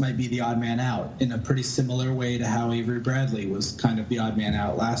Morris might be the odd man out in a pretty similar way to how Avery Bradley was kind of the odd man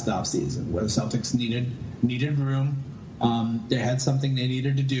out last offseason, where the Celtics needed room. They had something they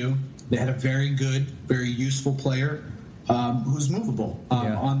needed to do. They had a very good, very useful player who's movable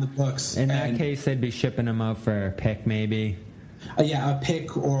on the books. In that case, they'd be shipping him out for a pick maybe. A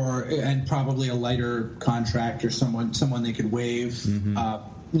pick and probably a lighter contract or someone they could waive. Mm-hmm.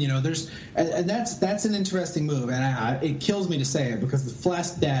 That's an interesting move, and it kills me to say it because the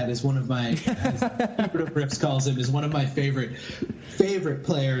Flask Dad is one of my, as Hubert Brooks calls him, is one of my favorite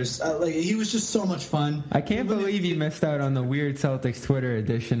players. He was just so much fun. I can't believe you missed out on the weird Celtics Twitter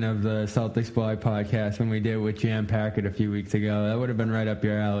edition of the Celtics Blog podcast when we did it with Jan Packard a few weeks ago. That would have been right up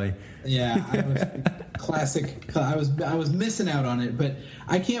your alley. Yeah, I was classic. I was missing out on it, but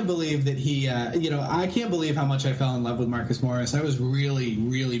I can't believe that he. I can't believe how much I fell in love with Marcus Morris. I was really,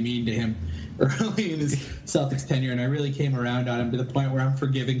 really mean to him early in his Celtics tenure, and I really came around on him to the point where I'm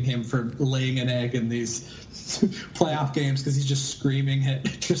forgiving him for laying an egg in these playoff games because he's just screaming at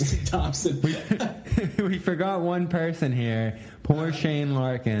Tristan Thompson. We forgot one person here. Poor Shane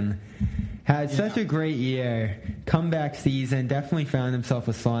Larkin. Had such a great year, comeback season, definitely found himself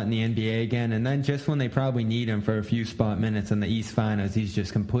a slot in the NBA again, and then just when they probably need him for a few spot minutes in the East Finals, he's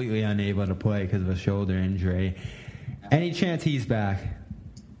just completely unable to play because of a shoulder injury. Any chance he's back?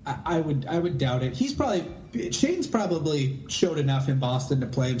 I would doubt it. Shane's probably showed enough in Boston to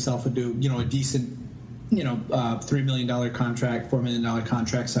play himself into, a decent, $3 million contract, $4 million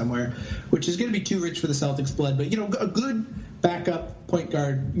contract somewhere, which is going to be too rich for the Celtics blood. But, a good backup point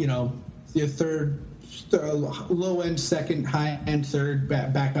guard, your third, low end second, high end third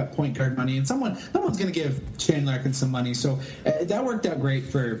backup point guard money, and someone's going to give Shane Larkin some money. So that worked out great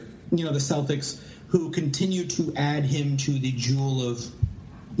for the Celtics, who continue to add him to the jewel of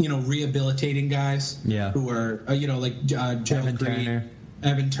rehabilitating guys. Yeah. Who are like Gerald Green,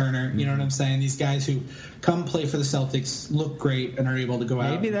 Evan Turner. You know what I'm saying? These guys who come play for the Celtics, look great, and are able to go out.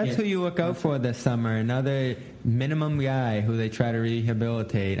 Maybe that's who you look out for this summer. Another minimum guy who they try to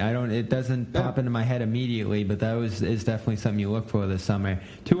rehabilitate. It doesn't pop into my head immediately, but that is definitely something you look for this summer.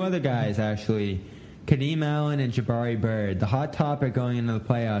 Two other guys, actually, Kadeem Allen and Jabari Bird. The hot topic going into the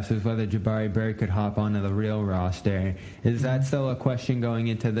playoffs is whether Jabari Bird could hop onto the real roster. Is that still a question going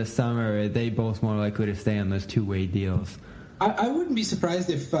into this summer, or are they both more likely to stay on those two-way deals? I wouldn't be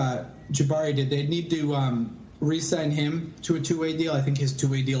surprised if Jabari did. They'd need to re-sign him to a two-way deal. I think his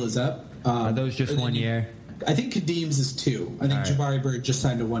two-way deal is up. Are those just 1 year? I think Kadeem's is 2. I think Jabari Bird just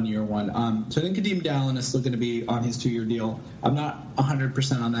signed a 1-year one. So I think Kadeem Allen is still going to be on his 2-year deal. I'm not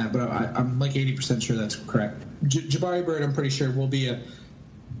 100% on that, but I'm like 80% sure that's correct. Jabari Bird, I'm pretty sure, will be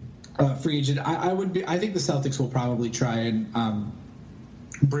a free agent. I think the Celtics will probably try and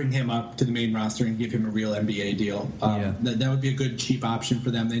bring him up to the main roster and give him a real NBA deal. That would be a good, cheap option for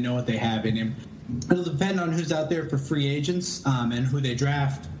them. They know what they have in him. It'll depend on who's out there for free agents and who they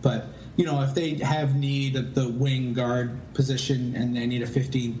draft, but if they have need at the wing guard position and they need a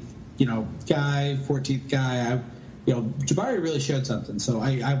 15th, guy, 14th guy, Jabari really showed something. So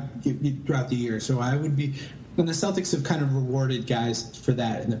I throughout the year. So I would be, and the Celtics have kind of rewarded guys for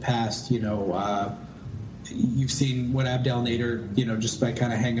that in the past. You've seen what Abdel Nader, just by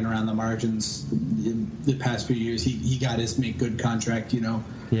kind of hanging around the margins in the past few years, he got his make good contract, the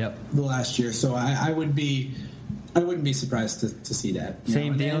last year. So I wouldn't be surprised to see that.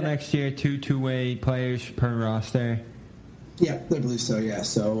 Same deal next year, two-way players per roster. Yeah, I believe so, yeah.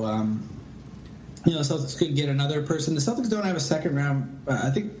 So, the Celtics could get another person. The Celtics don't have a second round. I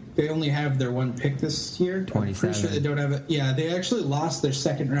think they only have their one pick this year. 27. I'm pretty sure they don't have it. Yeah, they actually lost their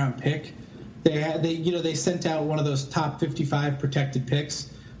second round pick. They sent out one of those top 55 protected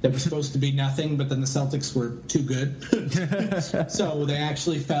picks that was supposed to be nothing, but then the Celtics were too good. So they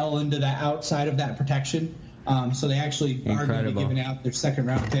actually fell into the outside of that protection. So they actually are going to be giving out their second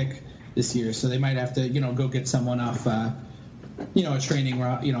round pick this year. So they might have to, go get someone off, a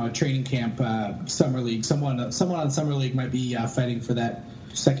training camp, summer league. Someone on summer league might be fighting for that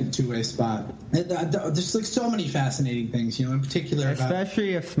second two-way spot. There's like so many fascinating things, in particular.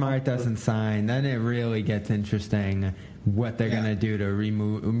 Especially if Smart doesn't sign, then it really gets interesting what they're going to do to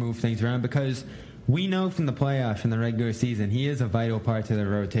move things around, because we know from the playoffs, from the regular season, he is a vital part to the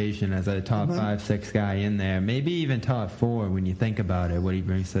rotation as a top 5-6 guy in there, maybe even top 4 when you think about it, what he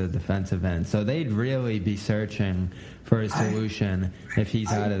brings to the defensive end. So they'd really be searching for a solution if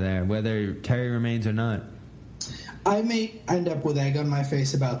he's out of there, whether Terry remains or not. I may end up with egg on my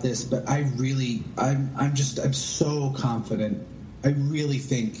face about this, but I'm so confident. I really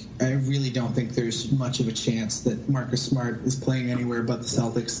don't think there's much of a chance that Marcus Smart is playing anywhere but the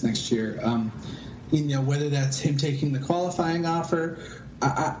Celtics next year. Whether that's him taking the qualifying offer,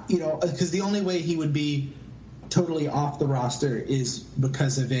 because the only way he would be totally off the roster is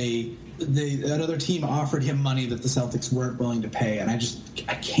because of another team offered him money that the Celtics weren't willing to pay, and I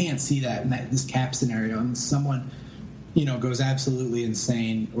can't see that in this cap scenario. And someone goes absolutely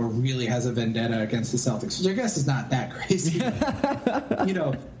insane or really has a vendetta against the Celtics, which I guess is not that crazy.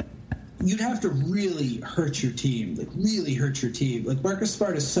 You'd have to really hurt your team. Like Marcus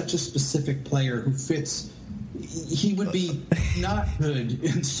Smart is such a specific player who fits. He would be not good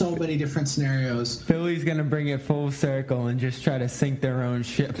in so many different scenarios. Philly's going to bring it full circle and just try to sink their own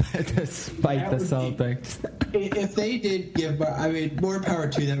ship to spite the Celtics. If they did give, more power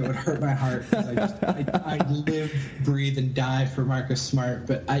to them. It would hurt my heart. I live, breathe, and die for Marcus Smart.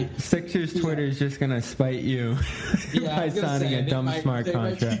 But Sixers Twitter is just going to spite you by signing a dumb Smart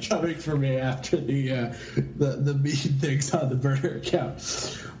contract. They might be coming for me after the mean things on the burner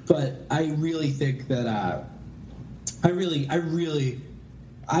account. But I really think that I really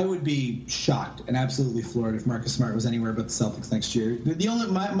I would be shocked and absolutely floored if Marcus Smart was anywhere but the Celtics next year. The only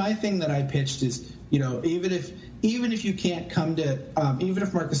my thing that I pitched is, even if you can't come to, even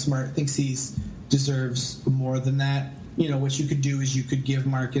if Marcus Smart thinks he deserves more than that, what you could do is you could give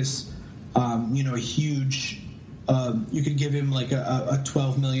Marcus, a huge, you could give him like a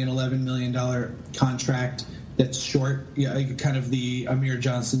 $12 million, $11 million contract that's short, kind of the Amir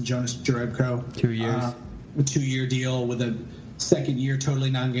Johnson, Jonas Jerebko 2 years, a 2-year deal with a second year totally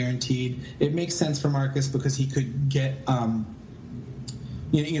non-guaranteed. It makes sense for Marcus because he could get,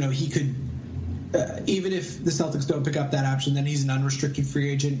 he could. Even if the Celtics don't pick up that option, then he's an unrestricted free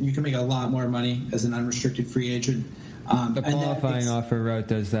agent. You can make a lot more money as an unrestricted free agent. The qualifying offer route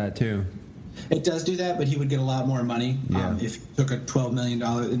does that too. It does do that, but he would get a lot more money if he took a $12 million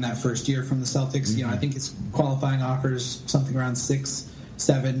in that first year from the Celtics. I think his qualifying offers something around 6,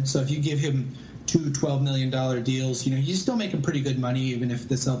 7. So if you give him 2 $12 million deals, you're still making pretty good money, even if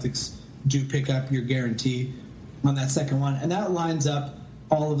the Celtics do pick up your guarantee on that second one. And that lines up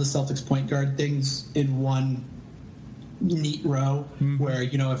all of the Celtics point guard things in one neat row where,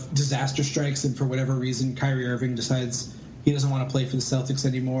 if disaster strikes and for whatever reason Kyrie Irving decides he doesn't want to play for the Celtics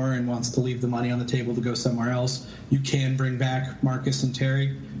anymore and wants to leave the money on the table to go somewhere else, you can bring back Marcus and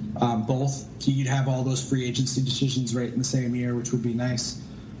Terry, both. You'd have all those free agency decisions right in the same year, which would be nice.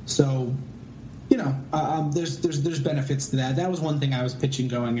 So, there's benefits to that. That was one thing I was pitching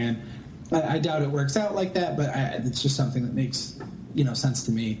going in. I doubt it works out like that, but it's just something that makes sense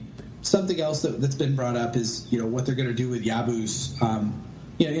to me. Something else that's been brought up is what they're going to do with Yabu's.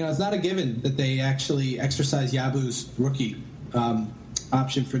 It's not a given that they actually exercise Yabu's rookie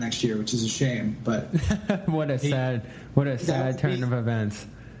option for next year, which is a shame. But what a sad turn of events.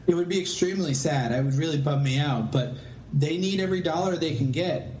 It would be extremely sad. It would really bum me out. But they need every dollar they can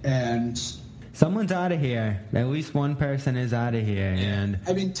get, and someone's out of here. At least one person is out of here. And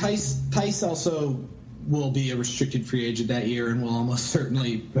I mean, Tice also will be a restricted free agent that year and will almost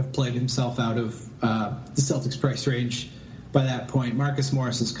certainly have played himself out of the Celtics price range by that point. Marcus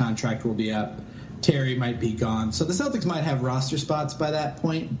Morris's contract will be up. Terry might be gone. So the Celtics might have roster spots by that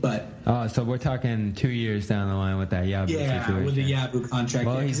point, but... Oh, so we're talking 2 years down the line with that Yabu situation. With the Yabu contract.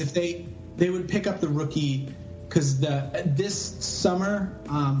 Well, because if they would pick up the rookie... Because this summer,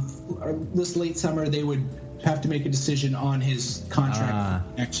 or this late summer, they would have to make a decision on his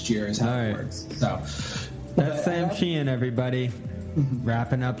contract next year is how it works. So that's Sam Sheehan, everybody.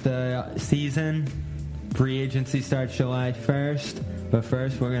 Wrapping up the season. Free agency starts July 1st. But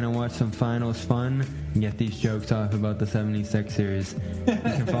first, we're going to watch some finals fun and get these jokes off about the 76ers. You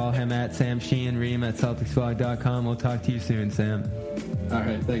can follow him at Sam Sheehan, read him at CelticsBlog.com. We'll talk to you soon, Sam. All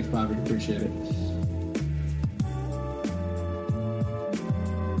right. Thanks, Bobby. Appreciate it.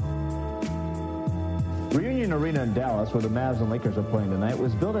 Reunion Arena in Dallas, where the Mavs and Lakers are playing tonight,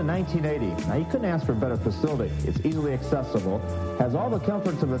 was built in 1980. Now, you couldn't ask for a better facility. It's easily accessible, has all the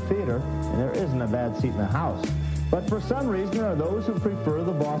comforts of a theater, and there isn't a bad seat in the house. But for some reason, there are those who prefer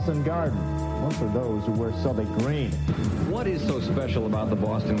the Boston Garden. Most are those who wear Celtic green. What is so special about the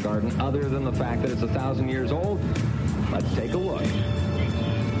Boston Garden other than the fact that it's 1,000 years old? Let's take a look.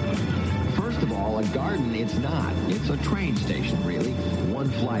 First of all, a garden it's not. It's a train station, really. One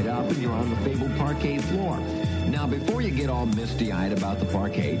flight up and you're on the fabled parquet floor. Now, before you get all misty-eyed about the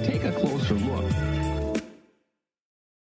parquet, take a closer look.